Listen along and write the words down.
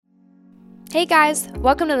Hey guys,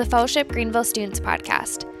 welcome to the Fellowship Greenville Students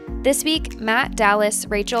Podcast. This week, Matt, Dallas,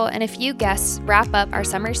 Rachel, and a few guests wrap up our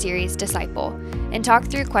summer series, Disciple, and talk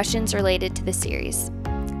through questions related to the series.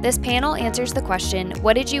 This panel answers the question,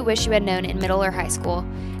 what did you wish you had known in middle or high school?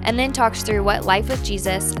 And then talks through what life with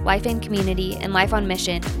Jesus, life in community, and life on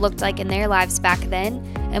mission looked like in their lives back then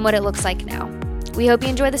and what it looks like now. We hope you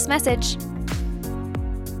enjoy this message.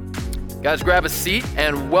 Guys, grab a seat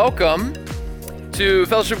and welcome to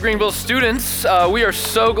Fellowship Greenville students. We are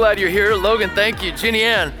so glad you're here. Logan, thank you. Ginny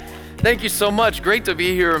Ann, thank you so much. Great to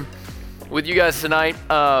be here with you guys tonight.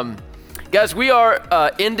 Guys, we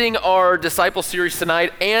are ending our Disciple series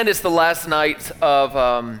tonight, and it's the last night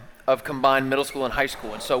of combined middle school and high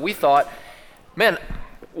school. And so we thought, man,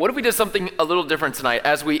 what if we did something a little different tonight?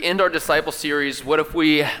 As we end our Disciple series, what if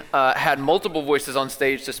we had multiple voices on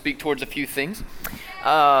stage to speak towards a few things?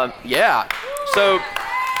 Yes.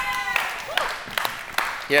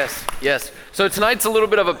 So tonight's a little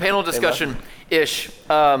bit of a panel discussion-ish.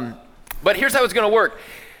 But here's how it's going to work.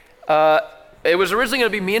 It was originally going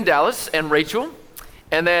to be me and Dallas and Rachel,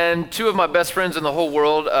 and then two of my best friends in the whole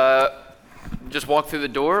world just walked through the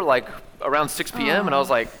door like around 6 p.m. And I was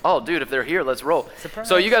like, oh, dude, if they're here, let's roll. Surprise.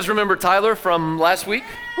 So you guys remember Tyler from last week?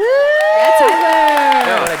 Woo! Yeah, Tyler!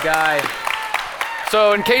 Yeah, what a guy.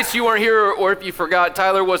 So in case you weren't here or if you forgot,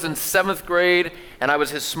 Tyler was in 7th grade, and I was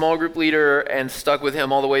his small group leader and stuck with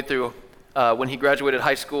him all the way through when he graduated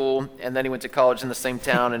high school, and then he went to college in the same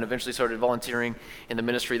town and eventually started volunteering in the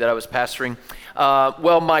ministry that I was pastoring.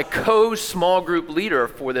 Well, my co-small group leader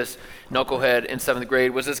for this knucklehead in 7th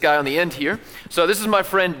grade was this guy on the end here. So this is my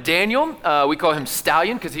friend Daniel. We call him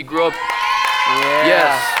Stallion because he grew up... Yeah.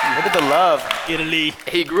 Yes. Look at the love. Italy.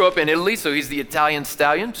 He grew up in Italy, so he's the Italian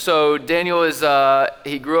stallion. So Daniel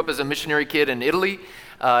he grew up as a missionary kid in Italy,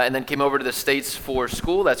 and then came over to the States for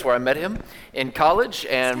school. That's where I met him in college,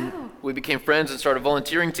 and we became friends and started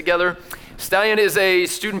volunteering together. Stallion is a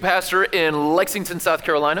student pastor in Lexington, South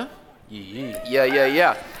Carolina.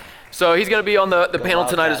 Yeah. So he's going to be on the panel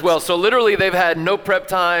tonight as well. So literally they've had no prep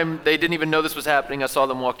time. They didn't even know this was happening. I saw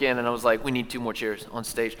them walk in and I was like, we need 2 more chairs on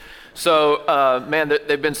stage. So man,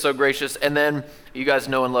 they've been so gracious. And then you guys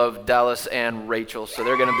know and love Dallas and Rachel. So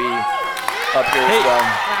they're going to be up here as well.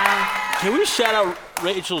 Wow. Can we shout out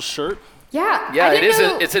Rachel's shirt? Yeah,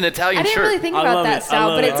 it's an Italian shirt. I didn't really think about that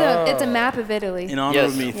style, but it. it's a map of Italy. In honor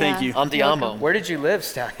of me, thank you. Andiamo. Where did you live,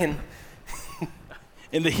 Stallion?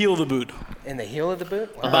 In the heel of the boot. In the heel of the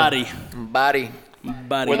boot? Wow. Body.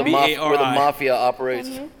 Where the mafia operates.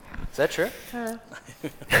 Mm-hmm. Is that true?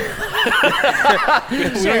 We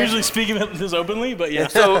don't usually speak about this openly, but yeah.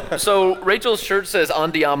 So Rachel's shirt says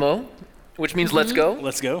Andiamo, which means let's go.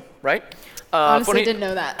 Let's go. Right? Honestly, didn't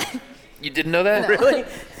know that. You didn't know that? No. Really?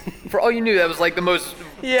 For all you knew, that was like the most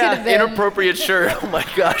inappropriate shirt. Oh my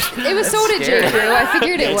gosh. It was sold at J. Crew. I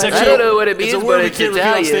figured it was. I don't know what it means, but it's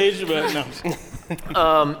Italian. On stage, but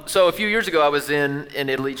no. So a few years ago, I was in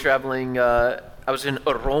Italy traveling. I was in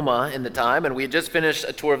Roma in the time, and we had just finished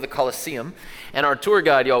a tour of the Colosseum. And our tour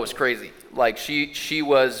guide, y'all, was crazy. Like she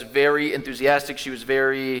was very enthusiastic. She was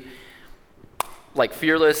very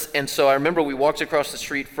fearless. And so I remember we walked across the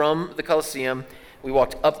street from the Colosseum. We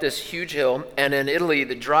walked up this huge hill, and in Italy,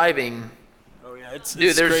 the driving. It's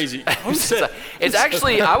crazy. It's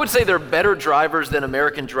actually, I would say they're better drivers than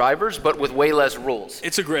American drivers, but with way less rules.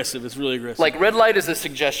 It's aggressive. It's really aggressive. Like red light is a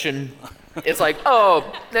suggestion. It's like,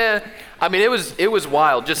 oh, nah. I mean, it was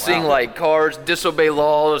wild just seeing like cars disobey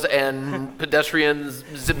laws and pedestrians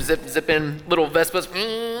zipping little Vespas,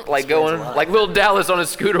 going like little Dallas on his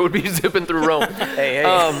scooter would be zipping through Rome. Hey.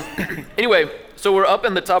 Anyway, so we're up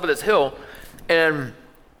in the top of this hill, and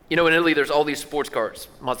in Italy, there's all these sports cars,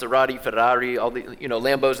 Maserati, Ferrari, all the,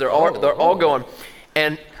 Lambos, they're all going.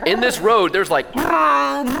 And in this road, there's like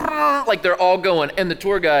they're all going. And the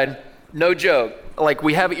tour guide, no joke, like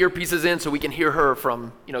we have earpieces in so we can hear her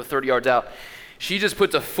from, 30 yards out. She just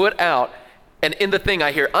puts a foot out, and in the thing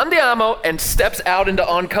I hear, Andiamo, and steps out into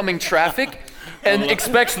oncoming traffic and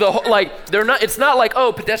expects it's not like,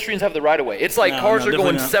 oh, pedestrians have the right of way. It's like cars are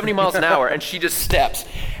going 70 miles an hour, and she just steps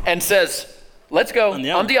and says, let's go,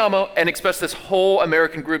 Andiamo, and expects this whole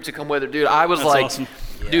American group to come with her. Dude, I was awesome.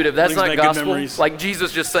 Dude, if that's not gospel, like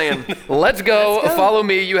Jesus just saying, let's go, follow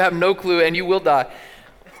me, you have no clue, and you will die.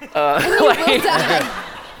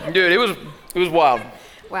 Dude, it was wild.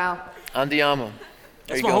 Wow. Andiamo.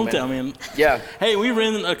 That's my hometown, man. Yeah. Hey, we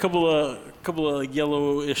ran a couple of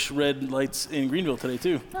yellowish red lights in Greenville today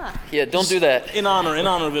too. Huh. Yeah, don't do that. In honor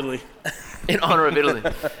of Italy. In honor of Italy.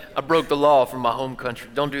 I broke the law from my home country.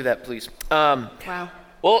 Don't do that, please. Wow.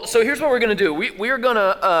 Well, so here's what we're going to do. We are going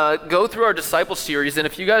to go through our Disciple series, and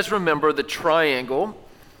if you guys remember the triangle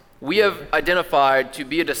we have identified to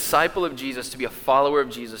be a disciple of Jesus, to be a follower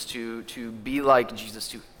of Jesus, to be like Jesus,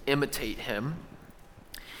 to imitate him,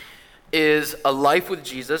 is a life with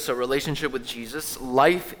Jesus, a relationship with Jesus,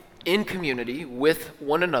 life in community with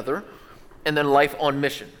one another, and then life on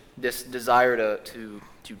mission, this desire to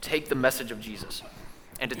take the message of Jesus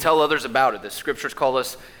and to tell others about it. The scriptures call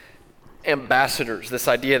us ambassadors, this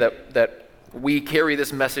idea that we carry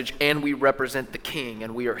this message and we represent the King,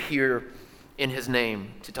 and we are here in his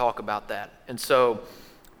name to talk about that. And so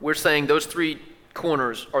we're saying those three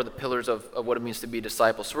corners are the pillars of what it means to be a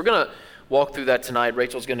disciple. So we're going to walk through that tonight.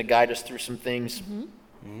 Rachel's going to guide us through some things.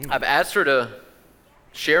 I've asked her to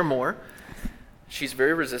share more. She's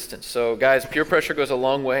very resistant. So guys, peer pressure goes a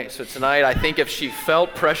long way. So tonight, I think if she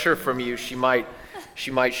felt pressure from you, she might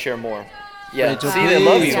share more. Yeah, Rachel, see, they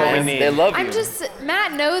love you. Guys. They love you.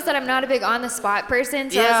 Matt knows that I'm not a big on the spot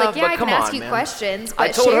person, so I Yeah, was like, yeah, but I can come ask on, you man. questions. But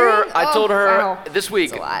I told her wow, this week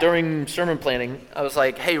that's a lot. during sermon planning, I was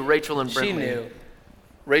like, hey, Rachel and Brentley. She knew.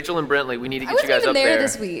 Rachel and Brentley, we need to I get wasn't you guys even up there there.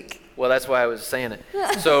 this week. Well, that's why I was saying it.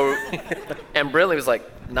 So, and Brentley was like,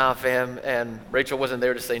 nah, fam, and Rachel wasn't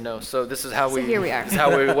there to say no. So this is how So here we are. This is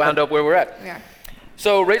how we wound up where we're at. Yeah.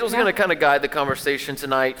 So Rachel's Yeah. going to kind of guide the conversation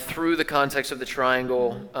tonight through the context of the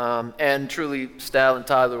triangle. And truly, Stal and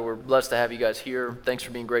Tyler, we're blessed to have you guys here. Thanks for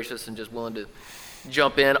being gracious and just willing to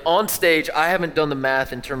jump in. On stage, I haven't done the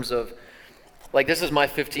math in terms of, like, this is my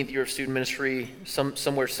 15th year of student ministry,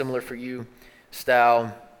 somewhere similar for you,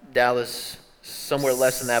 Stal, Dallas, somewhere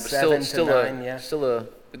less than that, but 7 to still 9, yeah.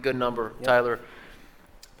 a good number. Tyler.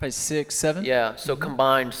 Probably 6, 7. Yeah, so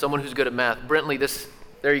combined, someone who's good at math. Brentley,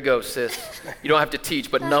 there you go, sis. You don't have to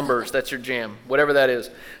teach, but numbers, that's your jam, whatever that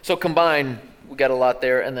is. So combined, we got a lot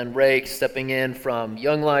there. And then Ray stepping in from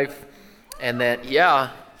Young Life. And then,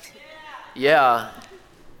 and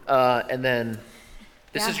then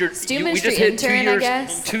this is your, student we just ministry hit intern, I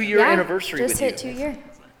guess. 2-year Yeah, anniversary just with hit you. 2 year.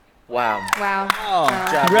 Wow. Wow.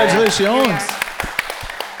 Congratulations.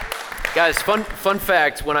 Guys, fun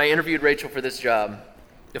fact, when I interviewed Rachel for this job,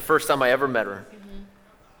 the first time I ever met her,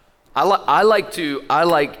 I like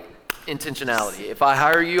intentionality. If I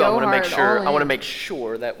hire you, I Go want to make hard, sure all I want to in. make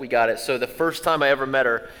sure that we got it. So the first time I ever met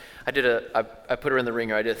her, I put her in the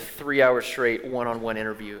ringer. I did a 3 hour straight one-on-one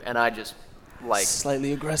interview, and I just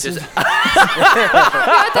Slightly aggressive.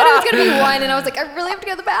 I thought it was going to be one, and I was like, I really have to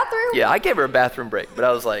go to the bathroom. yeah, I gave her a bathroom break, but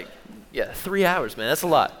I was like, yeah, 3 hours, man, that's a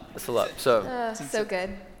lot. So, So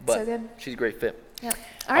good. but So good. she's a great fit. Yep.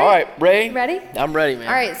 All right, Ray. Ready? I'm ready, man.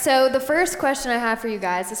 All right, so the first question I have for you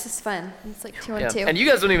guys, this is fun. It's like 2 on 2. And you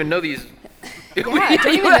guys don't even know these. I don't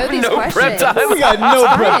even know these no prep questions. time. We got no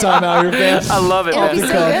prep time out here, man. I love it, It'll man. be so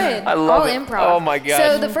good. I love All it. improv. Oh my gosh.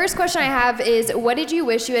 So the first question I have is, what did you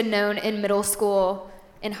wish you had known in middle school,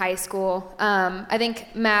 in high school? I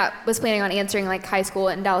think Matt was planning on answering like high school,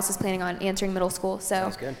 and Dallas was planning on answering middle school. So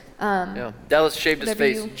Sounds good. Yeah. Dallas shaved his Whatever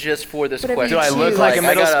face you- just for this whatever question. you Do I look choose. like a I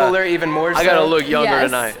middle gotta- schooler even more so? I gotta look younger Yes.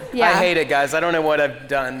 tonight. Yeah. I hate it, guys. I don't know what I've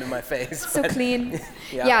done to my face. So but- clean.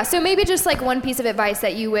 Yeah. Yeah. So maybe just like one piece of advice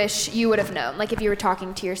that you wish you would have known, like if you were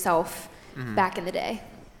talking to yourself back in the day,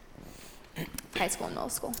 high school and middle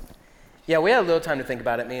school. Yeah, we had a little time to think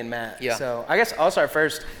about it, me and Matt. Yeah. So I guess I'll start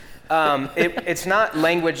first. It's not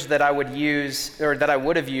language that I would use or that I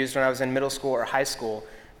would have used when I was in middle school or high school,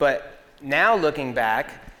 but now looking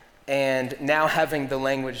back and now having the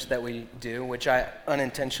language that we do, which I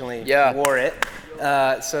unintentionally wore it.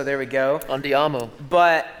 So there we go. Andiamo.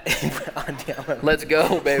 But Andiamo. Let's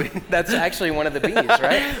go, baby. That's actually one of the B's,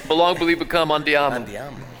 right? Belong, believe, become Andiamo.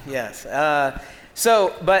 Andiamo. Yes.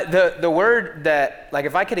 But the word that, like,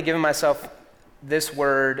 if I could have given myself this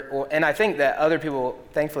word, and I think that other people,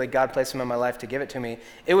 thankfully, God placed them in my life to give it to me,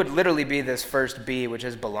 it would literally be this first B, which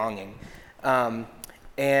is belonging.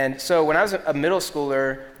 And so when I was a middle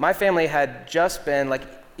schooler, my family had just been, like,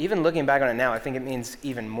 even looking back on it now, I think it means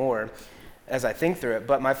even more as I think through it,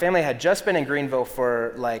 but my family had just been in Greenville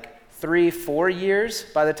for like 3-4 years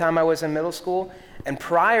by the time I was in middle school. And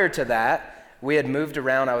prior to that, we had moved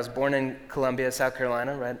around. I was born in Columbia, South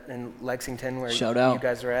Carolina, right in Lexington, where Shout you out.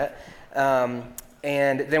 guys are at.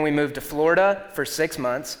 And then we moved to Florida for 6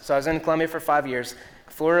 months. So I was in Columbia for 5 years,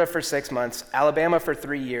 Florida for 6 months, Alabama for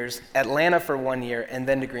 3 years, Atlanta for 1 year, and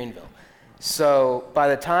then to Greenville. So by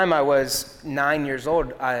the time I was 9 years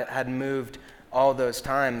old, I had moved all those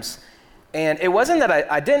times. And it wasn't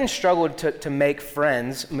that I didn't struggle to make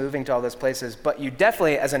friends moving to all those places, but you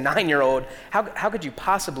definitely, as a 9-year-old, how could you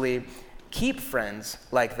possibly keep friends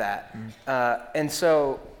like that? And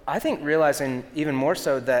so I think realizing even more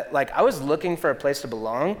so that, like, I was looking for a place to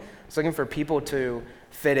belong. I was looking for people to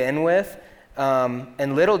fit in with.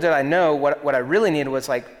 And little did I know what I really needed was,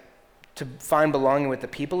 like, to find belonging with the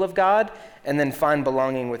people of God and then find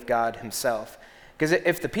belonging with God himself. Because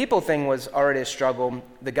if the people thing was already a struggle,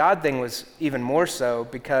 the God thing was even more so,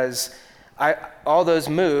 because all those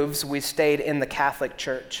moves, we stayed in the Catholic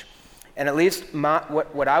Church. And at least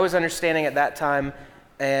what I was understanding at that time,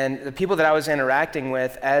 and the people that I was interacting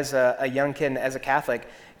with as a young kid and as a Catholic,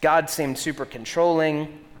 God seemed super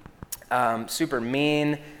controlling, super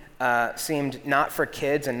mean, seemed not for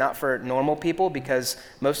kids and not for normal people, because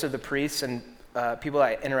most of the priests and people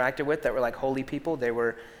I interacted with that were like holy people, they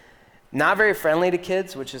were not very friendly to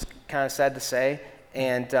kids, which is kind of sad to say.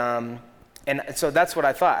 And so that's what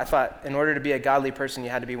I thought. I thought in order to be a godly person, you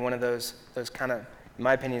had to be one of those kind of, in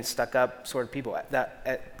my opinion, stuck up sort of people.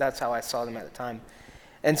 That's how I saw them at the time.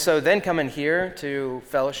 And so then coming here to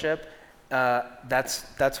fellowship,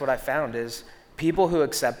 that's what I found is people who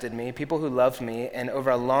accepted me, people who loved me, and over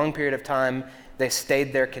a long period of time, they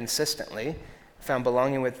stayed there consistently. Found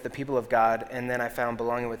belonging with the people of God, and then I found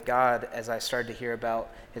belonging with God as I started to hear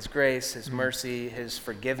about his grace, his mercy, his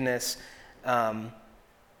forgiveness,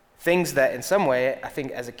 things that in some way, I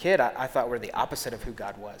think as a kid, I thought were the opposite of who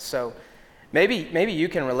God was. So maybe you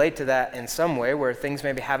can relate to that in some way, where things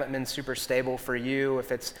maybe haven't been super stable for you,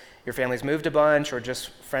 if it's your family's moved a bunch, or just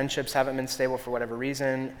friendships haven't been stable for whatever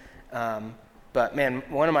reason. But man,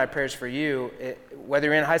 one of my prayers for you, whether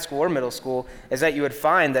you're in high school or middle school, is that you would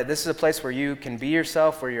find that this is a place where you can be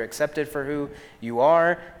yourself, where you're accepted for who you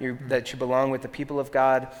are, that you belong with the people of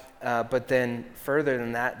God. But then further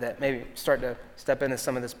than that, that maybe start to step into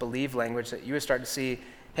some of this believe language, that you would start to see,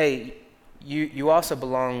 hey, you also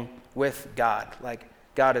belong with God. Like,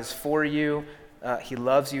 God is for you. He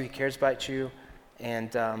loves you. He cares about you.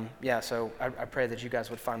 And so I pray that you guys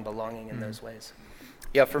would find belonging in those ways.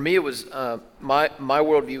 Yeah, for me it was, my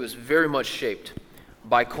worldview was very much shaped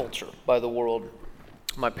by culture, by the world.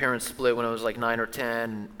 My parents split when I was like 9 or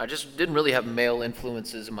 10. I just didn't really have male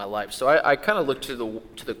influences in my life. So I kind of looked to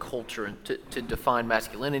the culture and to define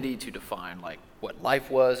masculinity, to define like what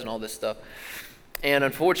life was and all this stuff. And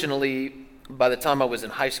unfortunately, by the time I was in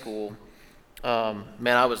high school,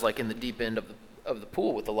 I was like in the deep end of the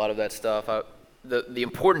pool with a lot of that stuff. The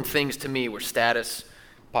important things to me were status,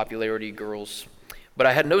 popularity, girls. But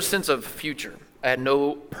I had no sense of future. I had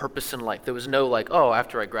no purpose in life. There was no like, oh,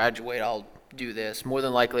 after I graduate, I'll do this. More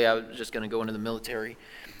than likely, I was just going to go into the military,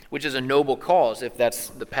 which is a noble cause if that's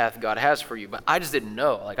the path God has for you. But I just didn't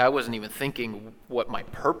know. Like, I wasn't even thinking what my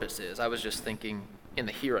purpose is. I was just thinking in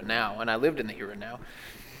the here and now, and I lived in the here and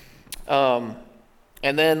now.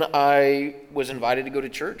 And then I was invited to go to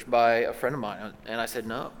church by a friend of mine, and I said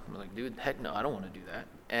no. I'm like, dude, heck no, I don't want to do that.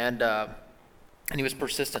 And he was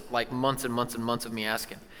persistent, like months and months and months of me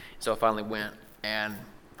asking. So I finally went, and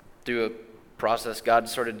through a process, God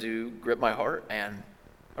started to grip my heart. And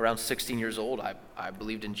around 16 years old, I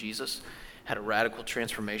believed in Jesus, had a radical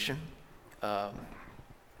transformation.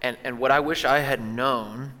 And what I wish I had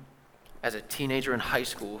known as a teenager in high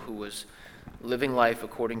school who was living life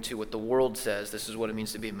according to what the world says, this is what it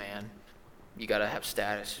means to be a man. You got to have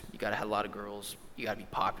status. You got to have a lot of girls. You got to be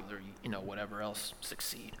popular, whatever else,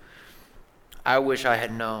 succeed. I wish I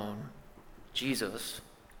had known Jesus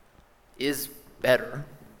is better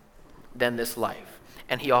than this life,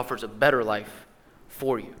 and he offers a better life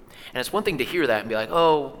for you. And it's one thing to hear that and be like,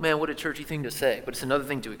 oh man, what a churchy thing to say, but it's another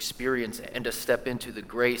thing to experience it and to step into the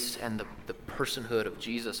grace and the personhood of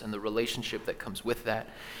Jesus and the relationship that comes with that.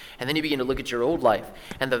 And then you begin to look at your old life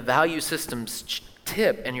and the value systems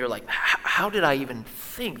tip, and you're like, how did I even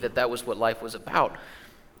think that was what life was about?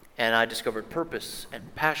 And I discovered purpose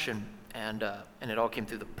and passion, and it all came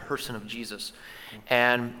through the person of Jesus.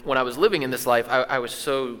 And when I was living in this life, I was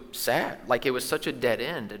so sad. Like, it was such a dead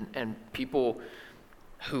end. And people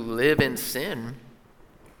who live in sin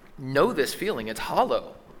know this feeling. It's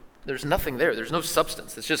hollow. There's nothing there. There's no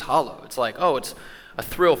substance. It's just hollow. It's like, oh, it's a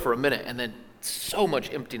thrill for a minute, and then so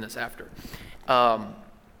much emptiness after.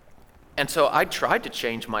 And so I tried to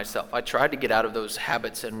change myself. I tried to get out of those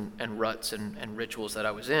habits and ruts and rituals that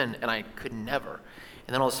I was in, and I could never.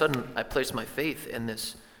 And then all of a sudden, I placed my faith in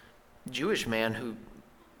this Jewish man who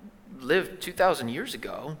lived 2,000 years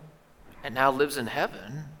ago and now lives in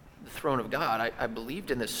heaven, the throne of God. I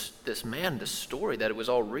believed in this man, this story, that it was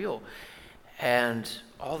all real. And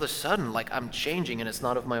all of a sudden, like, I'm changing, and it's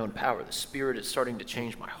not of my own power. The Spirit is starting to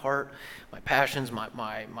change my heart, my passions,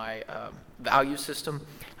 my value system.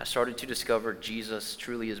 I started to discover Jesus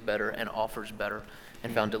truly is better and offers better,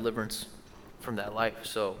 and found deliverance from that life.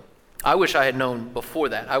 So I wish I had known before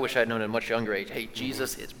that. I wish I had known at a much younger age, hey,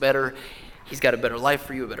 Jesus is better. He's got a better life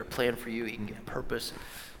for you, a better plan for you. He can give purpose.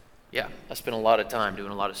 Yeah, I spent a lot of time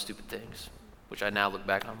doing a lot of stupid things, which I now look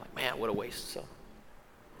back and I'm like, man, what a waste. So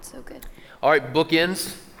So good. All right,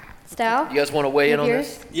 bookends. Style? You guys want to weigh in on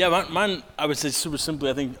Yours? this? Yeah, mine, I would say super simply,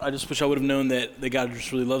 I think I just wish I would have known that God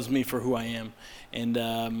just really loves me for who I am. And,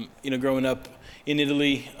 growing up in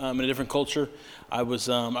Italy, in a different culture, I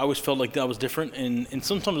always felt like I was different, and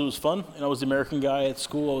sometimes it was fun. And I was the American guy at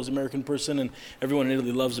school. I was an American person, and everyone in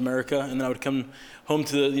Italy loves America. And then I would come home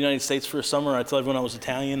to the United States for a summer. I'd tell everyone I was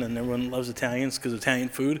Italian, and everyone loves Italians because of Italian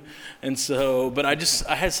food. And so, but I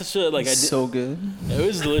had such a So good. It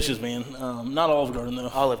was delicious, man. Not Olive Garden though.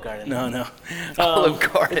 Olive Garden. No. Olive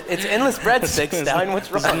Garden. It's endless breadsticks, Stallion.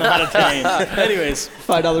 What's It's wrong? not Italian. Anyways,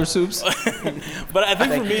 $5 soups. but I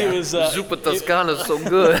think for me it was. Zuppa Toscana is so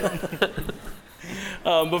good.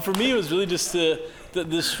 But for me, it was really just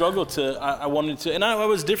this struggle I wanted to, and I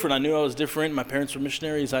was different. I knew I was different. My parents were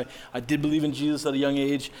missionaries. I did believe in Jesus at a young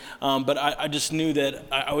age, but I just knew that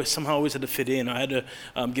I somehow always had to fit in. I had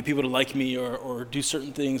to get people to like me or do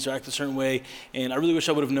certain things or act a certain way. And I really wish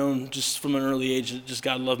I would have known just from an early age that just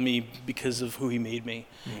God loved me because of who He made me,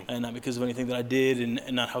 and not because of anything that I did,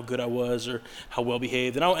 and not how good I was or how well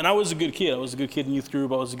behaved. And I was a good kid. I was a good kid in youth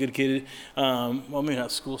group. I was a good kid. Well, maybe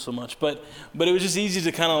not school so much, but it was just easy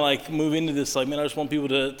to kind of like move into this. Like, man, I just want people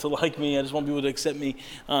to like me. I just want people to accept me.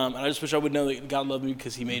 And I just wish I would know that God loved me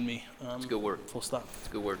because He made me. That's a good word. Full stop. That's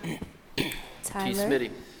a good word. Tyler? Keith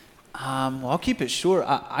Smitty. Well, I'll keep it short.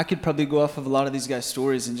 I could probably go off of a lot of these guys'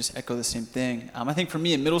 stories and just echo the same thing. I think for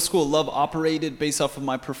me in middle school, love operated based off of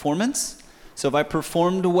my performance. So if I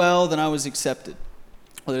performed well, then I was accepted.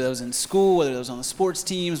 Whether that was in school, whether that was on the sports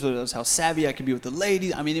teams, whether that was how savvy I could be with the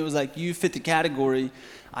ladies. I mean, it was like you fit the category.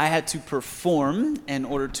 I had to perform in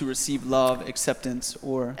order to receive love, acceptance,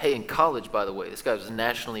 or... Hey, in college, by the way, this guy was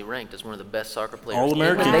nationally ranked as one of the best soccer players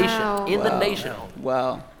All-American? in the Wow. nation. In the nation.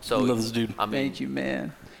 Wow. So I love this dude. I mean, Thank you,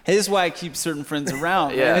 man. Hey, this is why I keep certain friends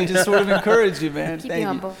around. Yeah. Man. They just sort of encourage you, man. Keep Thank you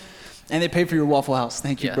humble. And they pay for your Waffle House.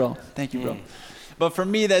 Thank you, Yeah. bro. Thank you, bro. But for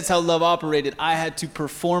me, that's how love operated. I had to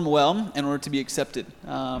perform well in order to be accepted.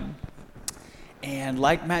 And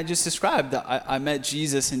like Matt just described, I met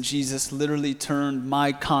Jesus, and Jesus literally turned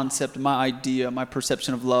my concept, my idea, my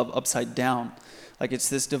perception of love upside down. Like it's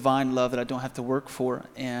this divine love that I don't have to work for.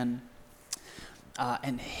 And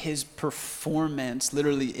His performance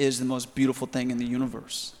literally is the most beautiful thing in the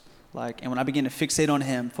universe. And when I begin to fixate on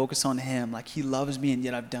Him, focus on Him, like He loves me, and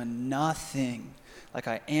yet I've done nothing. Like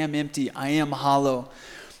I am empty, I am hollow.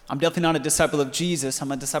 I'm definitely not a disciple of Jesus.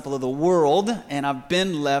 I'm a disciple of the world, and I've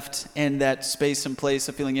been left in that space and place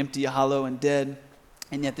of feeling empty, hollow, and dead.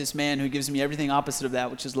 And yet this man who gives me everything opposite of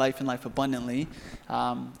that, which is life and life abundantly,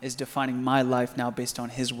 is defining my life now based on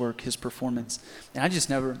His work, His performance. And I just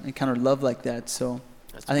never encountered love like that. So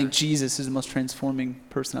I think Jesus is the most transforming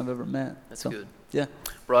person I've ever met. that's good. Yeah.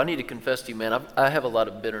 Bro, I need to confess to you, man. I have a lot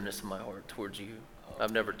of bitterness in my heart towards you.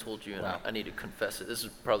 I've never told you, and I need to confess it. This is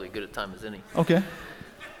probably as good a time as any. Okay.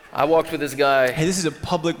 I walked with this guy. Hey, this is a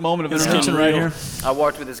public moment of It's intervention right unreal. here. I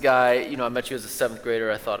walked with this guy. I met you as a 7th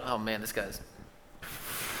grader. I thought, oh man, this guy's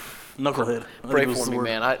Knucklehead. I pray think was for the me, word.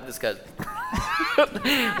 man. This guy's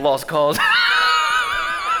lost cause.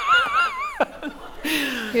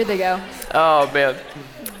 Here they go. Oh man.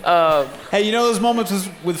 Hey, you know those moments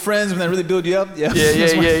with friends when they really build you up? Yeah.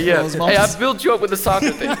 That's one of Hey, those I moments. built you up with the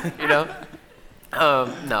soccer thing,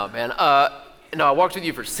 No, man. No, I walked with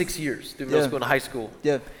you for 6 years through middle Yeah. school and high school.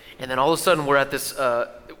 Yeah. And then all of a sudden we're at this,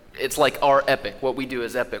 it's like our epic. What we do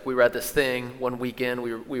is epic. We were at this thing one weekend.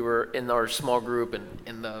 We were in our small group and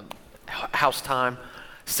in the house time.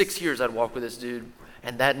 6 years I'd walk with this dude.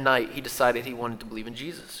 And that night he decided he wanted to believe in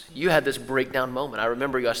Jesus. You had this breakdown moment. I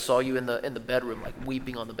remember I saw you in the bedroom, like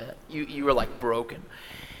weeping on the bed. You were like broken.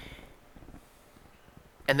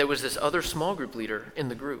 And there was this other small group leader in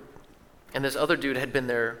the group. And this other dude had been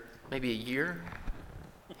there maybe a year.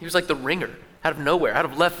 He was like the ringer, out of nowhere, out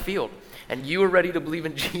of left field. And you were ready to believe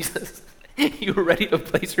in Jesus. You were ready to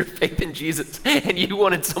place your faith in Jesus. And you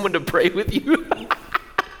wanted someone to pray with you.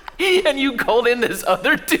 And you called in this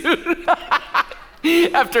other dude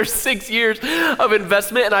after 6 years of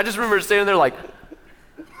investment. And I just remember standing there like,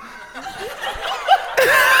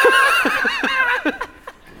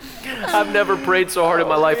 I've never prayed so hard in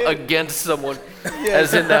my life against someone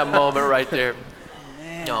as in that moment right there.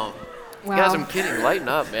 No. Wow. Guys, I'm kidding. Lighten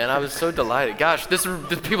up, man. I was so delighted. Gosh, this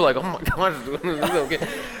people are like, oh my gosh. Okay.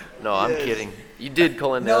 No, I'm kidding. You did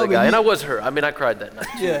call in the other guy, and I was hurt. I mean, I cried that night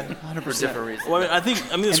Yeah, for 100%. different reasons. Well, I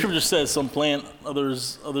mean, the scripture says some plant,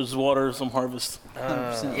 others water, some harvest.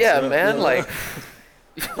 100%. Yeah, man. Like,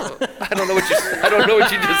 I don't know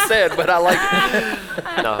what you just said, but I like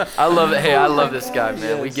it. No, I love it. Hey, I love this guy,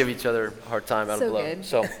 man. We give each other a hard time out So of love. good.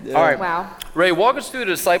 So, all right, Wow. Ray, walk us through the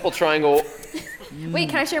disciple triangle. Wait,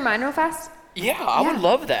 can I share mine real fast? Yeah, I would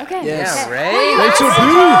love that. Okay. Yes. Yeah, right?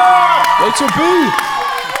 Rachel B.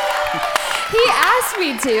 He asked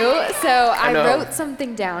me to, so I know. wrote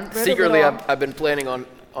something down. Wrote a Secretly, little- I've been planning on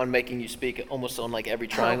making you speak almost on like every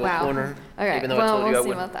triangle wow. corner. Okay, Even though well, I told you we'll I see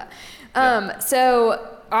wouldn't. about that.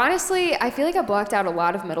 So honestly, I feel like I blocked out a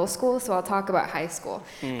lot of middle school, so I'll talk about high school.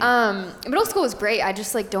 Middle school was great. I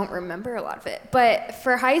just like don't remember a lot of it. But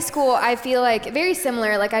for high school, I feel like very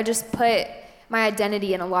similar. Like I just put my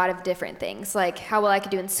identity in a lot of different things, like how well I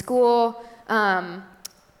could do in school.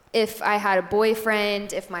 If I had a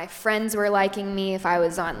boyfriend, if my friends were liking me, if I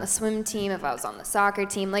was on the swim team, if I was on the soccer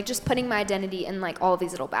team, like just putting my identity in like all of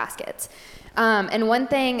these little baskets. And one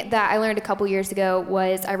thing that I learned a couple years ago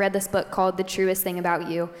was I read this book called The Truest Thing About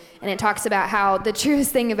You, and it talks about how the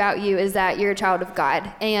truest thing about you is that you're a child of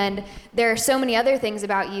God. And there are so many other things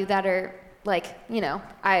about you that are like, you know,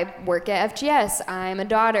 I work at FGS, I'm a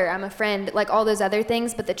daughter, I'm a friend, like all those other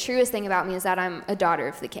things, but the truest thing about me is that I'm a daughter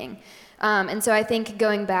of the King. And so I think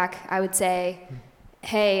going back, I would say,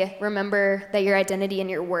 hey, remember that your identity and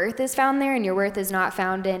your worth is found there, and your worth is not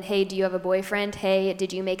found in, hey, do you have a boyfriend? Hey,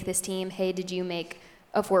 did you make this team? Hey, did you make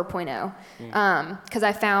a 4.0? Because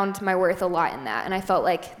I found my worth a lot in that, and I felt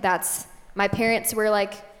like my parents were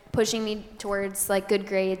like pushing me towards like good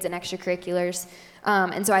grades and extracurriculars,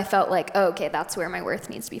 and so I felt like, oh, okay, that's where my worth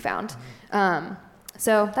needs to be found.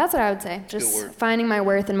 So that's what I would say, just finding my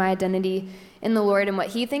worth and my identity in the Lord and what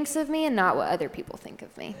He thinks of me and not what other people think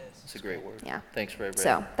of me. It's a great word. Yeah. Thanks, Ray.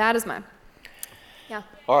 So that is mine. Yeah.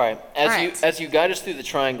 All right. right. As you guide us through the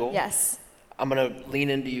triangle, Yes. I'm gonna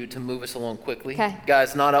lean into you to move us along quickly. 'Kay.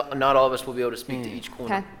 Guys, not all of us will be able to speak to each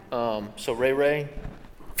corner. 'Kay. So Ray,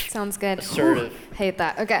 Sounds good. assertive. Whew, hate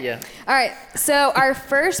that. Okay. Yeah. All right. So our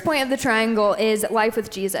first point of the triangle is life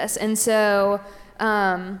with Jesus. And so,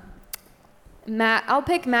 Matt, I'll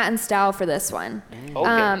pick Matt and Stal for this one.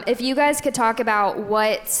 Okay. If you guys could talk about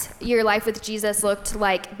what your life with Jesus looked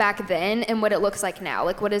like back then and what it looks like now.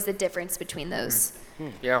 Like, what is the difference between those?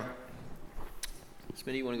 Yeah.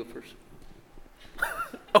 Smitty, you want to go first?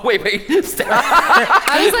 Oh, wait. Stop.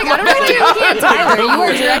 I was like, I don't know what you're looking at, Tyler. You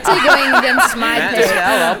are directly going against my Matt, pick.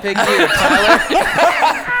 Sal, I'll pick you.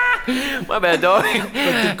 Tyler. My bad, dog.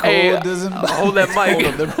 The cold Hey, doesn't hold that mic.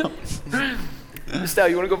 Hold them. Stal,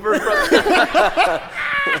 you want to go first, brother?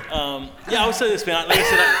 Yeah, I would say this, man. Like I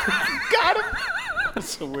said, got him. I'm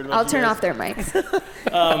so worried about I'll you turn guys. off their mics.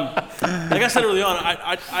 Like I said early on,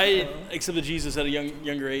 I accepted Jesus at a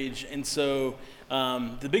younger age, and so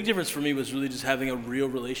the big difference for me was really just having a real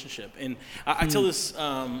relationship. And I tell this,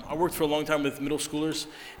 I worked for a long time with middle schoolers,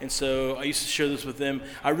 and so I used to share this with them.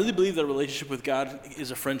 I really believe that a relationship with God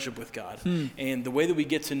is a friendship with God. And the way that we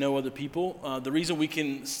get to know other people, the reason we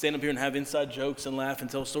can stand up here and have inside jokes and laugh and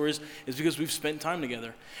tell stories is because we've spent time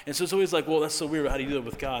together. And so it's always like, well, that's so weird. How do you do that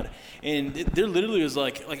with God? And there literally was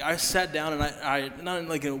like I sat down and I not in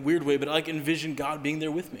like a weird way, but I like envisioned God being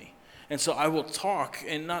there with me. And so I will talk,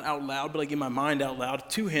 and not out loud, but like in my mind out loud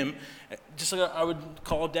to him, just like I would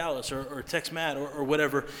call Dallas or text Matt or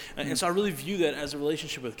whatever. And so I really view that as a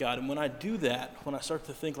relationship with God. And when I do that, when I start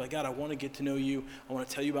to think like, God, I want to get to know you, I want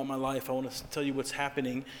to tell you about my life, I want to tell you what's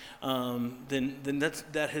happening, then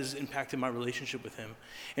that has impacted my relationship with him.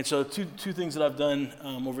 And so two things that I've done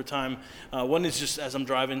over time. One is just as I'm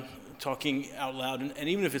driving, talking out loud, and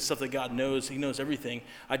even if it's stuff that God knows, He knows everything,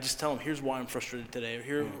 I just tell Him, here's why I'm frustrated today, or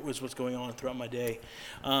here was what's going on throughout my day.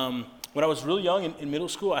 When I was really young in middle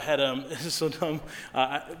school, I had, this is so dumb,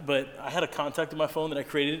 but I had a contact in my phone that I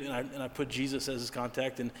created, and I put Jesus as his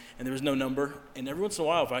contact, and there was no number. And every once in a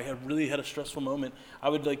while, if I had really had a stressful moment, I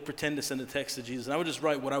would like pretend to send a text to Jesus, and I would just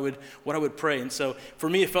write what I would pray. And so for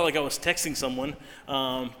me, it felt like I was texting someone, but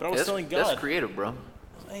I was telling God. That's creative, bro.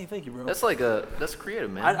 Hey, thank you, bro. That's creative,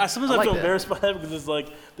 man. I sometimes like feel that. embarrassed by that because it's like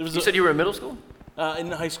there was. You said you were in middle school? In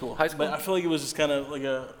high school. High school? But I feel like it was just kind of like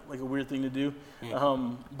a weird thing to do.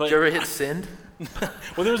 But Did you ever hit send?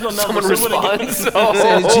 well, there was no number. Someone so it wouldn't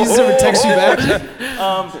responds. Did Jesus ever text you back?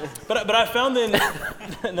 But I found then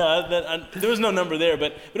there was no number there.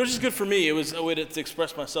 But it was just good for me. It was a way to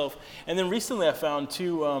express myself. And then recently I found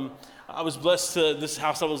too. I was blessed to this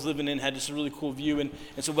house I was living in had just a really cool view, and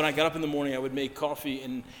so when I got up in the morning, I would make coffee,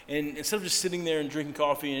 and instead of just sitting there and drinking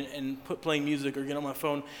coffee and playing music or getting on my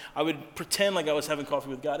phone, I would pretend like I was having coffee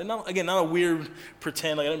with God, and not a weird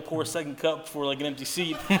pretend, like I didn't pour a second cup for like an empty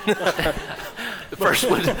seat.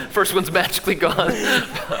 First one's magically gone. All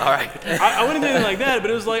right. I wouldn't do anything like that,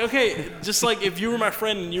 but it was like, okay, just like if you were my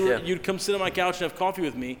friend and you'd come sit on my couch and have coffee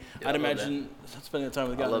with me, I'd imagine spending time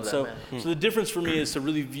with God. love that, so man. so the difference for me is to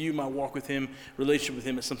really view my walk with Him, relationship with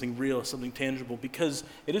Him, as something real, something tangible, because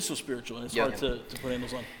it is so spiritual and it's hard to put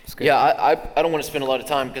handles on. Yeah, I don't want to spend a lot of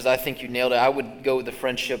time because I think you nailed it. I would go with the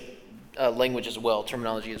friendship language as well,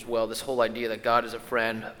 terminology as well. This whole idea that God is a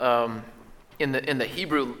friend. In the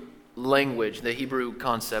Hebrew language, the Hebrew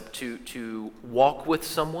concept to walk with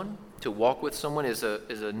someone is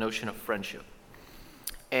a notion of friendship.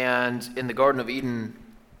 And in the Garden of Eden,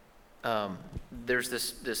 there's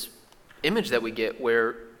this image that we get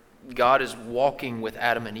where God is walking with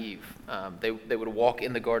Adam and Eve. They would walk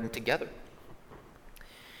in the garden together.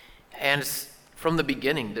 And from the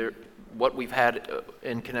beginning, what we've had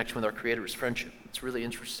in connection with our Creator is friendship. It's really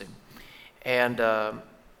interesting. And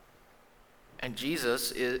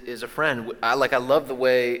Jesus is a friend. I love the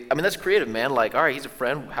way, that's creative, man. Like, all right, he's a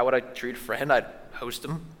friend. How would I treat a friend? I'd host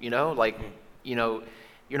him, you're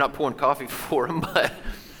not pouring coffee for him,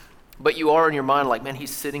 but you are in your mind like, man,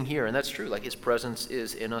 he's sitting here. And that's true. Like, his presence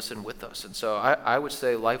is in us and with us. And so I would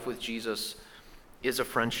say life with Jesus is a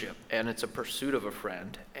friendship, and it's a pursuit of a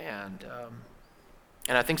friend.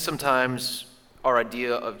 And I think sometimes our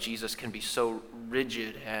idea of Jesus can be so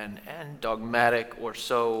rigid and dogmatic, or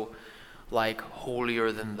so like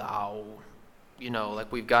holier than thou,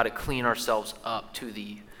 like we've got to clean ourselves up to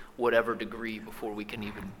the whatever degree before we can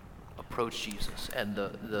even approach Jesus. And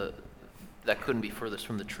that couldn't be furthest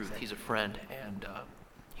from the truth. He's a friend, and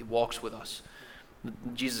he walks with us.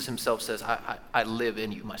 Jesus himself says, I live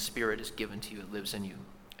in you. My spirit is given to you. It lives in you.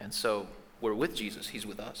 And so we're with Jesus. He's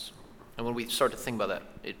with us. And when we start to think about that,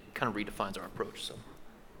 it kind of redefines our approach.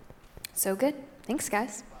 So good. Thanks,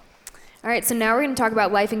 guys. All right, so now we're going to talk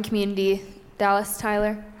about life and community. Dallas,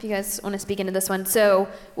 Tyler, if you guys want to speak into this one. So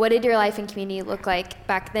what did your life and community look like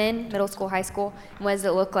back then, middle school, high school, and what does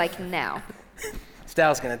it look like now?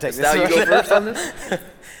 Dallas going to take this. Now you go first on this?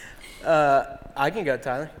 I can go,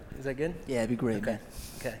 Tyler. Is that good? Yeah, it'd be great, man.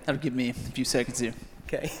 Okay. That'll give me a few seconds here.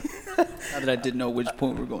 Okay. Now that I didn't know which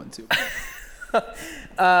point we're going to.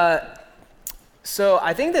 So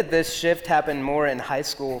I think that this shift happened more in high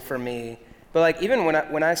school for me. But like even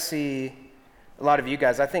when I see a lot of you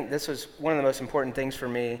guys, I think this was one of the most important things for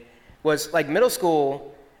me was like middle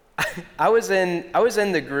school. I was in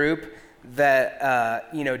the group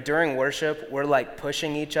that during worship we're like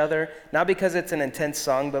pushing each other, not because it's an intense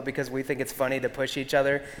song, but because we think it's funny to push each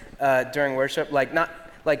other during worship. Like not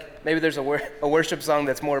like maybe there's a worship song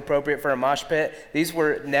that's more appropriate for a mosh pit. These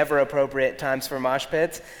were never appropriate times for mosh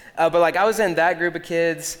pits. But like I was in that group of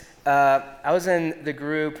kids. I was in the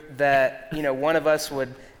group that, one of us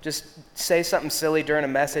would just say something silly during a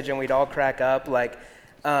message and we'd all crack up. Like,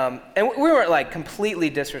 and we weren't like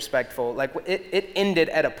completely disrespectful. Like it ended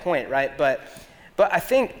at a point, right? But I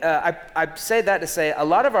think I say that to say a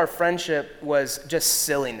lot of our friendship was just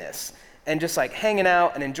silliness and just like hanging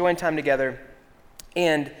out and enjoying time together.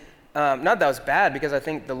 And not that was bad, because I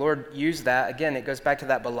think the Lord used that. Again, it goes back to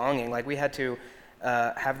that belonging. Like we had to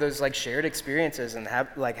have those like shared experiences and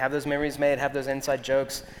have those memories made, have those inside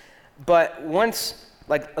jokes. But once,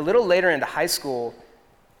 like a little later into high school,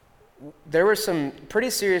 there were some pretty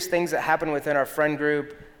serious things that happened within our friend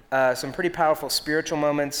group, some pretty powerful spiritual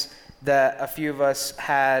moments that a few of us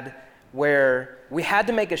had where we had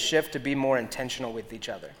to make a shift to be more intentional with each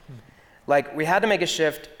other. Like we had to make a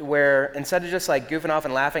shift where instead of just like goofing off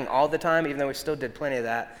and laughing all the time, even though we still did plenty of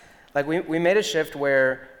that, like we made a shift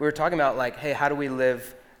where we were talking about like, hey, how do we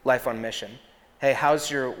live life on mission? Hey, how's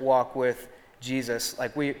your walk with Jesus?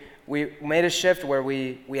 Like we made a shift where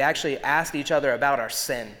we actually asked each other about our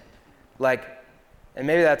sin. Like, and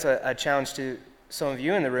maybe that's a challenge to some of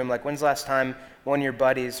you in the room. Like, when's the last time one of your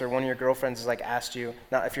buddies or one of your girlfriends has like asked you,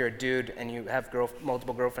 not if you're a dude and you have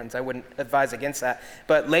multiple girlfriends, I wouldn't advise against that.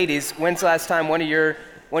 But ladies, when's the last time one of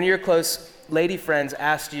your close lady friends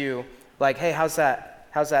asked you, like, hey, how's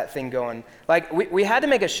that thing going? Like we had to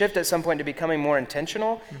make a shift at some point to becoming more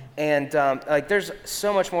intentional. And like there's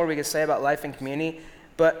so much more we could say about life and community.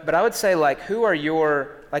 But I would say like who's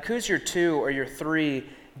your 2 or your 3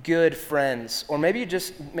 good friends? Or maybe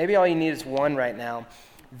all you need is one right now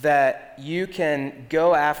that you can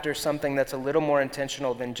go after something that's a little more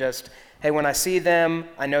intentional than just, hey, when I see them,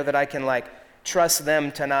 I know that I can like trust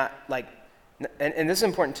them to not like, and this is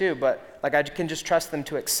important too, but like I can just trust them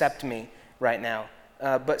to accept me right now.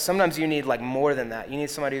 But sometimes you need like more than that. You need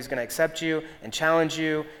somebody who's going to accept you and challenge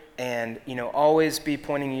you and, always be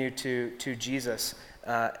pointing you to Jesus,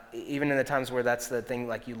 even in the times where that's the thing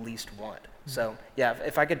like you least want. So yeah,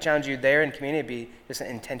 if I could challenge you there in community, it'd be just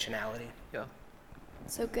an intentionality. Yeah.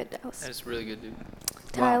 So good, Dallas. That's really good, dude.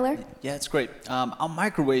 Tyler? Wow. Yeah, it's great. I'll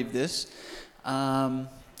microwave this. So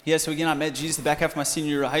again, I met Jesus the back half of my senior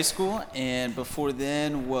year of high school, and before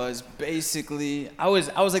then was basically, I was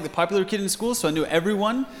like the popular kid in school, so I knew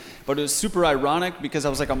everyone, but it was super ironic because I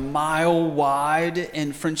was like a mile wide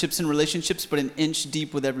in friendships and relationships, but an inch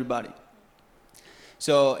deep with everybody.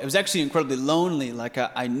 So it was actually incredibly lonely. Like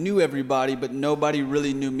I knew everybody, but nobody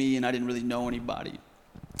really knew me, and I didn't really know anybody.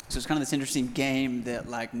 So it's kind of this interesting game that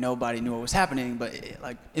like nobody knew what was happening, but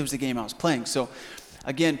it was the game I was playing. So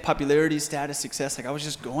again, popularity, status, success, like I was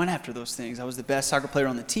just going after those things. I was the best soccer player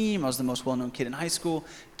on the team. I was the most well-known kid in high school,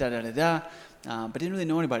 but didn't really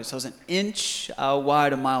know anybody. So I was an inch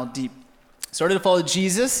wide, a mile deep. Started to follow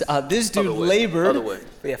Jesus. This dude labored. Other way.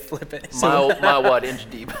 Yeah, flip it. Mile wide, inch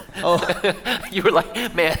deep. Oh, You were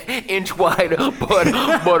like, man, inch wide, but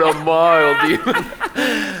a mile deep.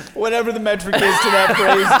 whatever the metric is to that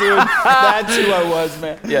phrase, dude. That's who I was,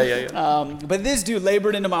 man. Yeah. But this dude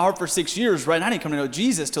labored into my heart for 6 years, right? And I didn't come to know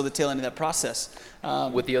Jesus till the tail end of that process.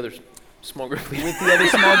 With the other small group leaders. With the other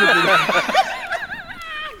small group.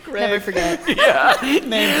 Never forget. Yeah.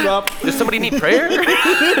 Name drop. Does somebody need prayer?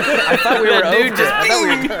 I thought we were Dude, over. just I thought we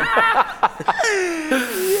were done.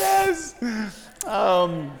 Yes.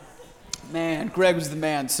 Man, Greg was the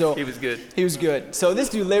man. So He was good. He was good. So this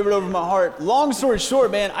dude labored over my heart. Long story short,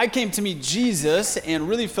 man, I came to meet Jesus and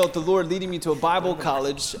really felt the Lord leading me to a Bible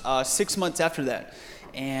college 6 months after that.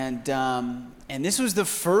 And this was the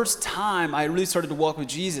first time I really started to walk with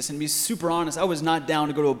Jesus. And to be super honest, I was not down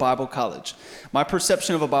to go to a Bible college. My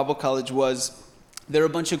perception of a Bible college was they're a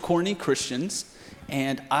bunch of corny Christians,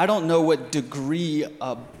 and I don't know what degree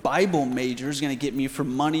a Bible major is going to get me for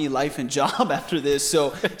money, life, and job after this.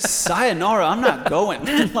 So sayonara, I'm not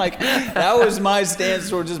going. Like, that was my stance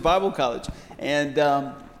towards this Bible college. And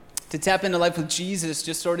to tap into life with Jesus,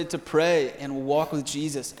 just started to pray and walk with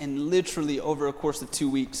Jesus. And literally over a course of 2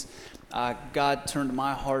 weeks, God turned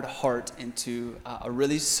my hard heart into a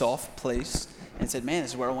really soft place and said, man,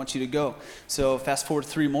 this is where I want you to go. So fast forward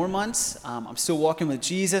 3 more months, I'm still walking with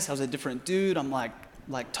Jesus. I was a different dude. I'm like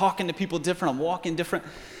talking to people different. I'm walking different.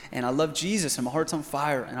 And I love Jesus, and my heart's on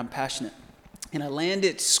fire, and I'm passionate. And I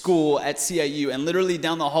landed school at CIU, and literally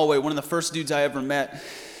down the hallway, one of the first dudes I ever met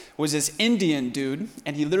was this Indian dude,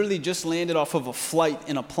 and he literally just landed off of a flight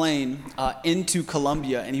in a plane into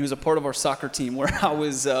Columbia, and he was a part of our soccer team where I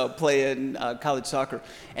was playing college soccer.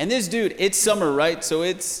 And this dude, it's summer, right? So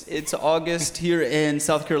it's August here in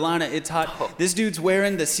South Carolina. It's hot. This dude's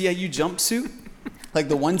wearing the CIU jumpsuit, like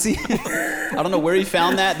the onesie. I don't know where he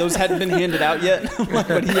found that. Those hadn't been handed out yet,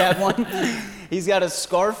 but he had one. He's got a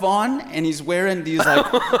scarf on, and he's wearing these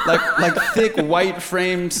like thick white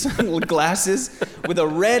framed glasses with a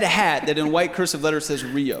red hat that in white cursive letters says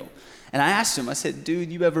Rio. And I asked him, I said, dude,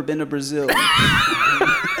 you ever been to Brazil?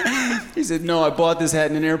 He said, no, I bought this hat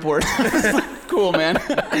in an airport. Cool, man.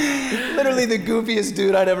 Literally the goofiest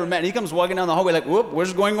dude I'd ever met. And he comes walking down the hallway like, whoop,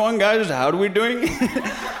 what's going on, guys? How are we doing?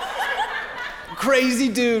 Crazy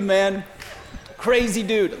dude, man. Crazy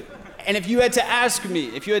dude. And if you had to ask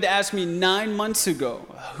me 9 months ago,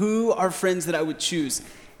 who are friends that I would choose?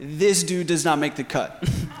 This dude does not make the cut.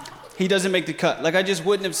 He doesn't make the cut. Like, I just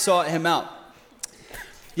wouldn't have sought him out.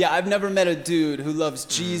 Yeah, I've never met a dude who loves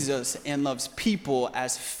Jesus and loves people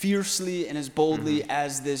as fiercely and as boldly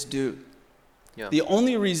as this dude. Yeah. The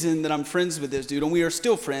only reason that I'm friends with this dude, and we are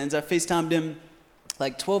still friends, I FaceTimed him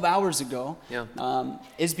like 12 hours ago,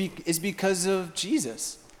 is because of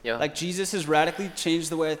Jesus. Yeah. Like, Jesus has radically changed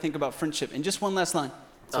the way I think about friendship. And just one last line.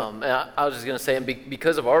 I was just going to say, and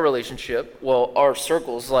because of our relationship, well, our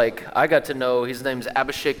circles, like, I got to know, his name's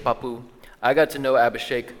Abhishek Papu. I got to know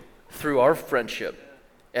Abhishek through our friendship.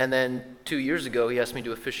 And then 2 years ago, he asked me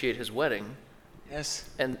to officiate his wedding. Yes.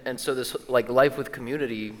 And so this, like, life with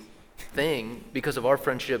community thing, because of our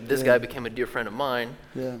friendship, this guy became a dear friend of mine.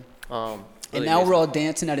 Yeah. Really and now amazing. We're all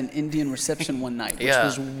dancing at an Indian reception one night, which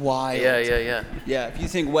was wild. Yeah. Yeah, if you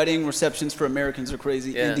think wedding receptions for Americans are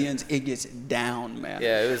crazy, Indians, it gets down, man.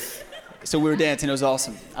 Yeah, it was. So we were dancing, it was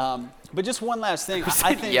awesome. But just one last thing.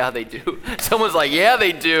 I think, yeah, they do. Someone's like, yeah,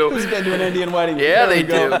 they do. Who's been to an Indian wedding? Yeah, they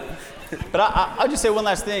do. But I'll just say one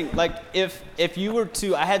last thing. Like, if you were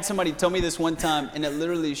to, I had somebody tell me this one time, and it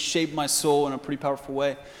literally shaped my soul in a pretty powerful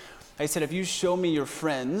way. I said, if you show me your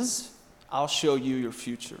friends, I'll show you your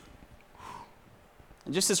future.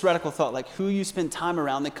 And just this radical thought, like who you spend time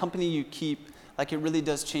around, the company you keep, like it really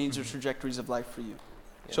does change the trajectories of life for you.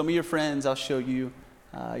 Yeah. Show me your friends, I'll show you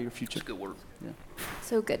your future. That's good work. Yeah.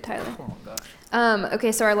 So good, Tyler. Oh my gosh.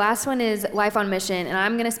 Okay, so our last one is Life on Mission, and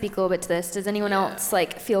I'm going to speak a little bit to this. Does anyone else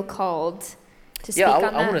feel called to speak Yeah, on I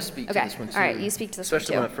that? want to speak to this one too. All right, you speak to this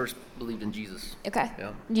especially one when too. I first believed in Jesus. Okay.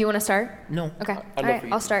 Yeah. Do you want to start? No. Okay. I'd All love right, for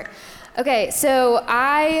you I'll to. start. Okay, so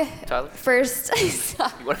I Tyler? first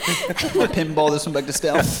You want- Pinball this one back to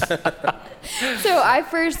Steph. So I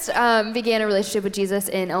first began a relationship with Jesus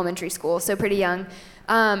in elementary school, so pretty young.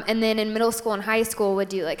 And then in middle school and high school would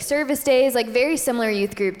do like service days, like very similar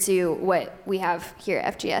youth group to what we have here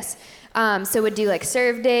at FGS. So would do like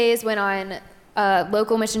serve days, went on a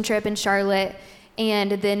local mission trip in Charlotte,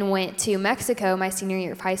 and then went to Mexico my senior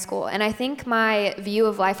year of high school. And I think my view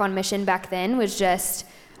of life on mission back then was just,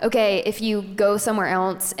 okay, if you go somewhere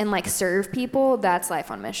else and like serve people, that's life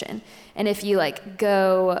on mission. And if you like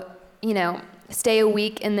go, you know, stay a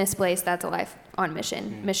week in this place, that's a life on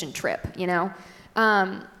mission, mission trip, you know?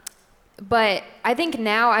 But I think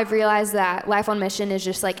now I've realized that life on mission is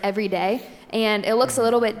just like every day, and it looks a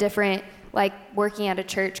little bit different like working at a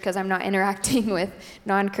church because I'm not interacting with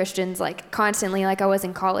non-Christians like constantly like I was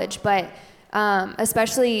in college. But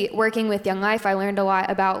especially working with Young Life, I learned a lot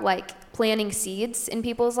about like planting seeds in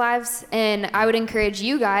people's lives. And I would encourage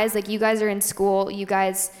you guys, like you guys are in school, you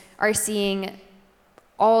guys are seeing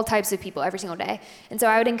all types of people every single day. And so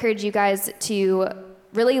I would encourage you guys to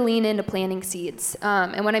really lean into planting seeds.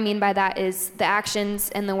 And what I mean by that is the actions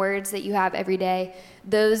and the words that you have every day,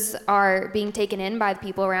 those are being taken in by the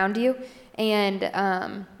people around you.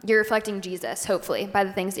 And you're reflecting Jesus, hopefully, by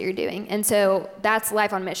the things that you're doing. And so that's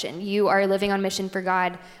life on mission. You are living on mission for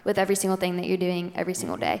God with every single thing that you're doing every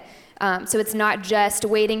single day. So it's not just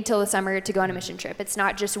waiting till the summer to go on a mission trip. It's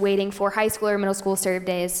not just waiting for high school or middle school serve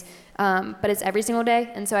days, but it's every single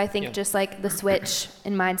day. And so I think just like the switch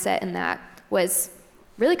in mindset in that was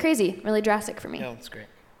really crazy, really drastic for me. No, that's great.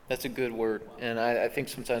 That's a good word. And I think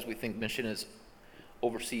sometimes we think mission is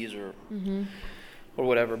overseas or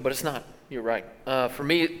whatever, but it's not. You're right. For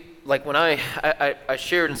me, like when I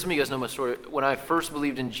shared, and some of you guys know my story, when I first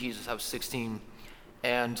believed in Jesus, I was 16,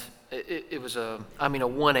 and it was a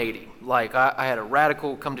 180. Like I had a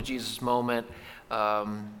radical come to Jesus moment,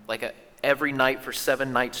 every night for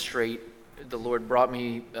 7 nights straight. The Lord brought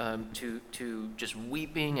me to just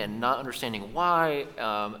weeping and not understanding why,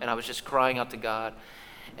 and I was just crying out to God.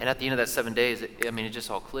 And at the end of that 7 days, it just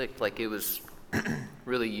all clicked. Like it was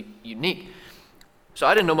really unique. So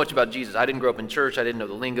I didn't know much about Jesus. I didn't grow up in church. I didn't know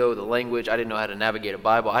the lingo, the language. I didn't know how to navigate a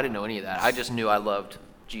Bible. I didn't know any of that. I just knew I loved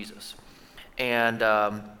Jesus. And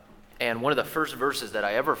one of the first verses that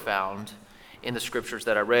I ever found in the scriptures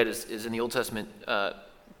that I read is in the Old Testament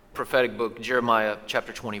prophetic book, Jeremiah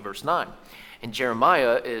chapter 20, verse 9. And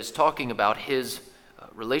Jeremiah is talking about his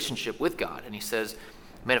relationship with God. And he says,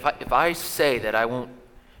 man, if I say that I won't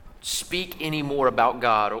speak any more about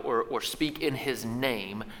God or speak in his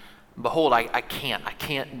name, behold, I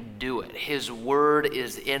can't do it. His word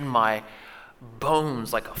is in my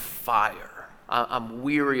bones like a fire. I'm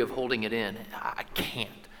weary of holding it in. I can't.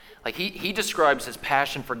 Like he describes his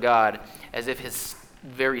passion for God as if his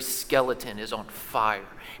very skeleton is on fire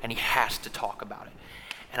and he has to talk about it.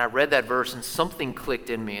 And I read that verse and something clicked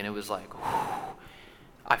in me and it was like, whew,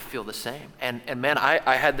 I feel the same. And man,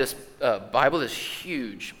 I had this Bible, this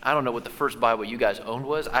huge, I don't know what the first Bible you guys owned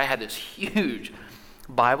was. I had this huge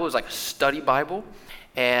Bible. It was like a study Bible.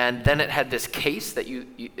 And then it had this case that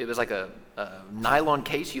it was like a nylon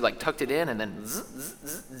case. You like tucked it in and then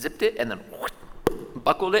zipped it and then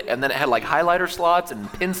buckled it. And then it had like highlighter slots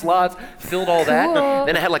and pin slots, filled all that. Cool.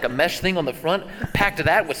 Then it had like a mesh thing on the front, packed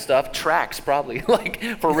that with stuff, tracks probably, like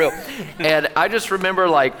for real. And I just remember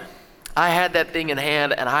like, I had that thing in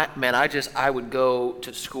hand and I would go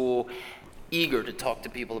to school eager to talk to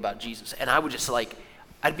people about Jesus. And I would just like,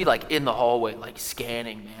 I'd be like in the hallway, like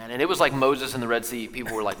scanning, man. And it was like Moses in the Red Sea.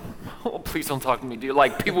 People were like, oh, please don't talk to me, dude.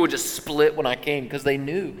 Like people would just split when I came because they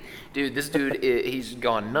knew, dude, this dude, he's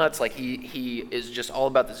gone nuts. Like he is just all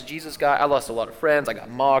about this Jesus guy. I lost a lot of friends. I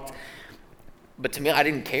got mocked. But to me, I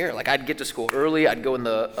didn't care. Like I'd get to school early. I'd go in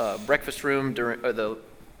the breakfast room or the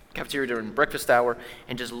cafeteria during breakfast hour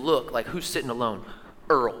and just look like who's sitting alone.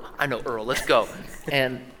 Earl. I know Earl. Let's go.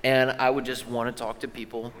 And I would just want to talk to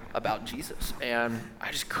people about Jesus. And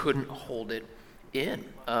I just couldn't hold it in.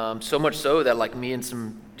 So much so that like me and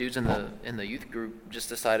some dudes in the youth group just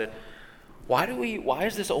decided, why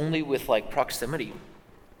is this only with like proximity,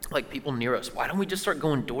 like people near us? Why don't we just start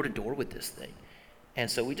going door to door with this thing?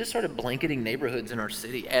 And so we just started blanketing neighborhoods in our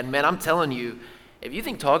city. And man, I'm telling you, if you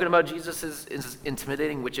think talking about Jesus is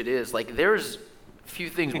intimidating, which it is, like there's few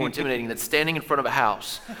things more intimidating than standing in front of a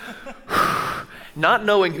house, not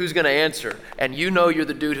knowing who's going to answer, and you know you're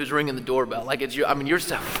the dude who's ringing the doorbell. Like it's you. I mean, you're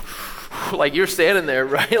just like you're standing there,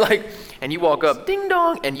 right? Like, and you walk up, ding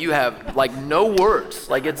dong, and you have like no words.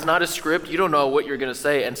 Like it's not a script. You don't know what you're gonna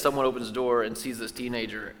say, and someone opens the door and sees this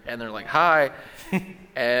teenager, and they're like, "Hi,"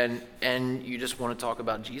 and you just want to talk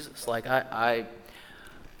about Jesus. Like I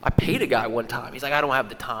paid a guy one time. He's like, "I don't have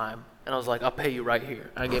the time," and I was like, "I'll pay you right here."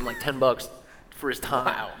 And I gave him like $10 for his time.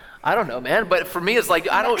 Wow. I don't know, man. But for me, it's like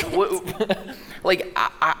I don't like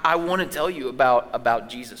I want to tell you about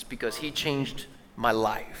Jesus because he changed my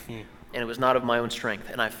life, and it was not of my own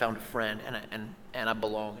strength. And I found a friend, and I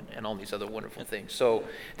belong, and all these other wonderful things. So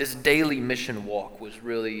this daily mission walk was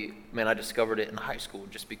really, man, I discovered it in high school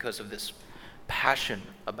just because of this passion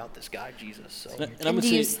about this guy Jesus. So. And do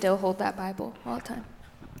you still hold that Bible all the time?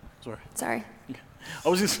 Sorry. I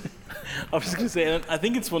was just gonna say, and I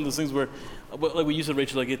think it's one of those things where, like we used to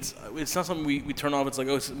Rachel, like it's not something we turn off. It's like,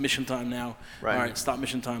 oh, it's mission time now. Right. All right, stop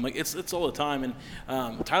mission time. Like it's all the time. And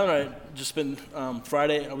Tyler and I just spent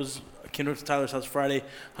Friday. I came to Tyler's house Friday,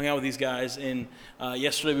 hung out with these guys, and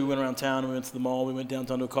yesterday we went around town. We went to the mall. We went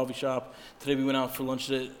downtown to a coffee shop. Today we went out for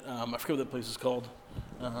lunch at I forget what that place is called.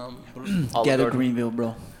 Gather Greenville,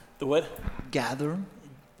 bro. The what? Gather.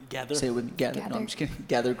 Say it with me. Gather. No, I'm just kidding.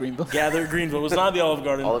 Gather Greenville. Gather Greenville. It was not the Olive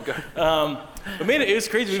Garden. But man, it was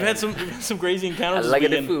crazy. We've had some crazy encounters. I like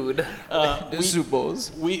the food.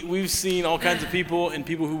 We've seen all kinds of people and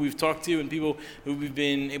people who we've talked to and people who we've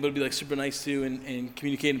been able to be like super nice to and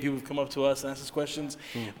communicate, and people who've come up to us and asked us questions.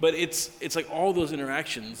 But it's like all those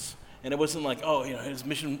interactions. And it wasn't like, oh, it's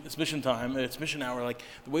mission time, it's mission hour. Like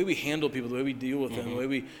the way we handle people, the way we deal with them, the way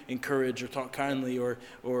we encourage or talk kindly or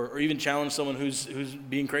even challenge someone who's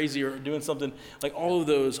being crazy or doing something, like all of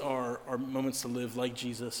those are moments to live like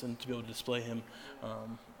Jesus and to be able to display him.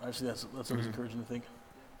 I just think that's always encouraging to think.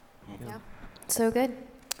 Yeah, so good.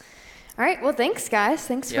 All right, well, thanks, guys.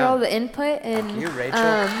 Thanks for all the input. And thank you, Rachel.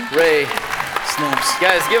 Ray. Snaps.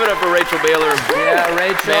 Guys, give it up for Rachel Baylor. Yeah,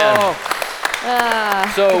 Rachel. Man.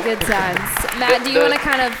 So good times. Matt, do you want to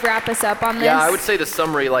kind of wrap us up on this? Yeah, I would say the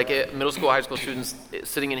summary, like middle school, high school students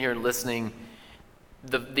sitting in here and listening,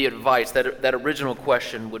 the advice, that original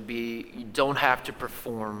question would be, you don't have to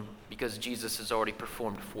perform because Jesus has already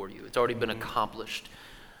performed for you. It's already been accomplished.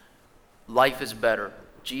 Life is better.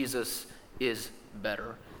 Jesus is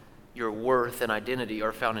better. Your worth and identity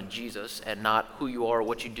are found in Jesus and not who you are, or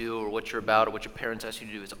what you do, or what you're about, or what your parents ask you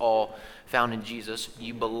to do. It's all found in Jesus.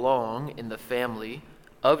 You belong in the family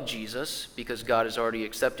of Jesus because God has already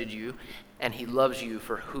accepted you, and he loves you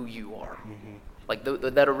for who you are. Like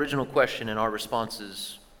that original question and our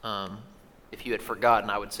responses, if you had forgotten,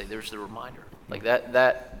 I would say there's the reminder. Like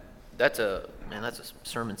that's a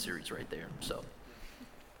sermon series right there. So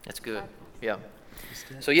that's good. Yeah.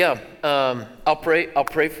 So I'll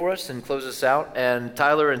pray for us and close us out. And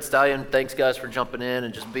Tyler and Stallion, thanks guys for jumping in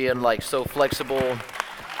and just being like so flexible.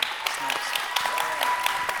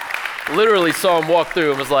 Literally saw him walk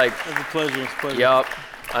through and was like, "It's a pleasure. It's a pleasure." Yup.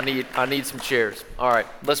 I need some chairs. All right,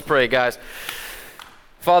 let's pray, guys.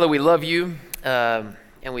 Father, we love you and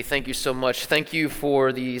we thank you so much. Thank you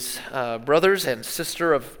for these brothers and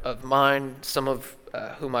sister of mine, some of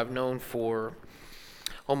whom I've known for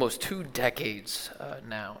almost 2 decades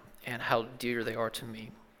now, and how dear they are to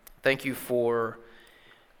me. Thank you for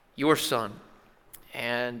your son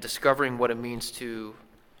and discovering what it means to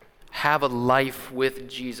have a life with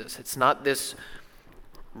Jesus. It's not this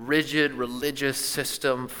rigid religious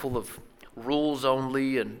system full of rules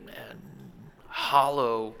only and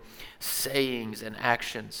hollow sayings and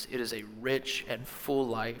actions. It is a rich and full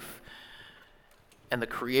life, and the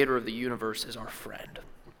creator of the universe is our friend.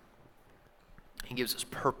 He gives us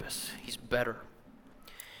purpose. He's better.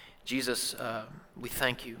 Jesus, we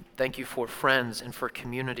thank you. Thank you for friends and for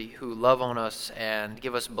community who love on us and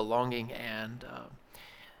give us belonging, and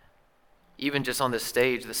even just on this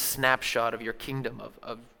stage, the snapshot of your kingdom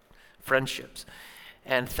of friendships.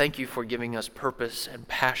 And thank you for giving us purpose and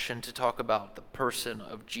passion to talk about the person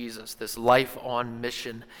of Jesus, this life on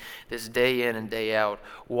mission, this day in and day out,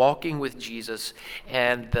 walking with Jesus,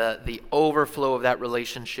 and the overflow of that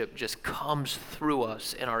relationship just comes through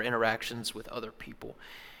us in our interactions with other people.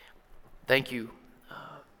 Thank you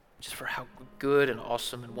just for how good and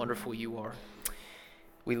awesome and wonderful you are.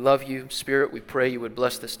 We love you, Spirit. We pray you would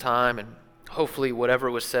bless this time, and hopefully whatever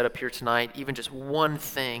was said up here tonight, even just one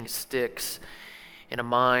thing sticks in a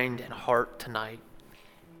mind and heart tonight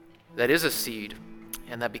that is a seed,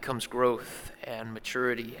 and that becomes growth and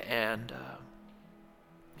maturity and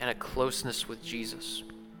a closeness with Jesus.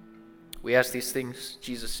 We ask these things,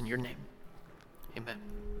 Jesus, in your name. Amen.